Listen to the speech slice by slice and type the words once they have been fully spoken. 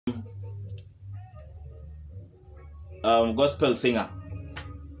gospel singer.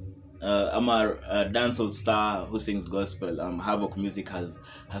 I'm a dancehall star who sings gospel. Havoc Music has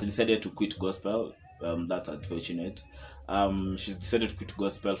decided to quit gospel. That's unfortunate. She's decided to quit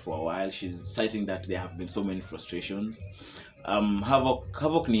gospel for a while. She's citing that there have been so many frustrations.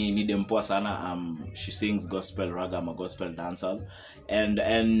 Havoc ni dempoa sana. She sings gospel raga, I'm a gospel dancer, and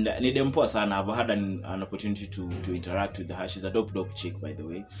ni dempoa sana. I've had an opportunity to interact with her. She's a dope chick, by the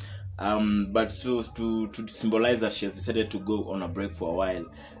way. But to symbolize that she has decided to go on a break for a while,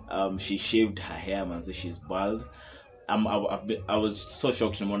 she shaved her hair, man. So she's bald. I was so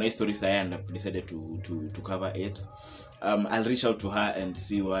shocked when my story and I decided to cover it. I'll reach out to her and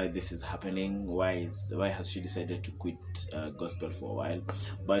see why this is happening. Why has she decided to quit gospel for a while?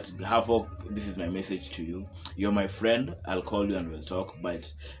 But Havoc, this is my message to you. You're my friend. I'll call you and we'll talk.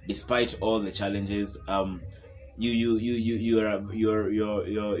 But despite all the challenges, you're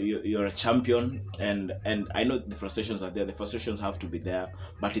a champion, and I know the frustrations are there. The frustrations have to be there,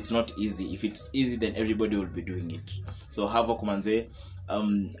 but it's not easy. If it's easy, then everybody will be doing it. So Havoc manze,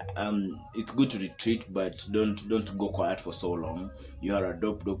 it's good to retreat, but don't go quiet for so long. You are a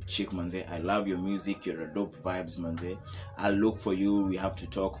dope chick, manze. I love your music. You're a dope vibes, manze. I'll look for you. We have to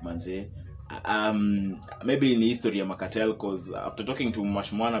talk, manze. Maybe in history ya Cartel, because after talking to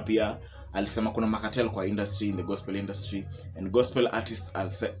Mashmwana pia alisema kuna Cartel kwa industry, in the gospel industry, and gospel artists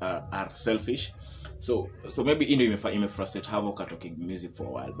are selfish. So maybe Indo frustrate Havoc talking music for a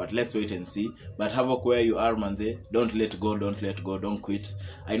while, but let's wait and see. But Havoc, where you are, manze, don't let go, don't quit.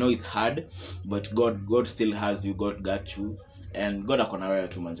 I know it's hard, but God still has you. God got you, and God akona wewe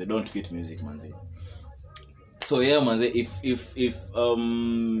too, manze. Don't quit music, manze. So yeah, manze, if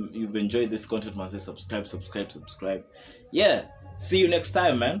you've enjoyed this content, manze, subscribe. Yeah, see you next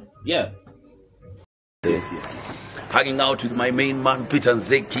time, man. Yeah. Yes. Hanging out with my main man Peter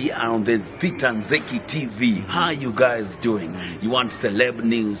Nzeki on this Peter Nzeki TV. How you guys doing? You want celeb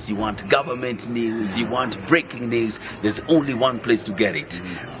news, you want government news, you want breaking news? There's only one place to get it.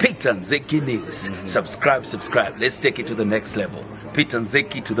 Peter Nzeki News. Subscribe. Let's take it to the next level. Peter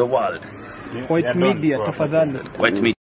Nzeki to the world. White media, tafadhali. White media.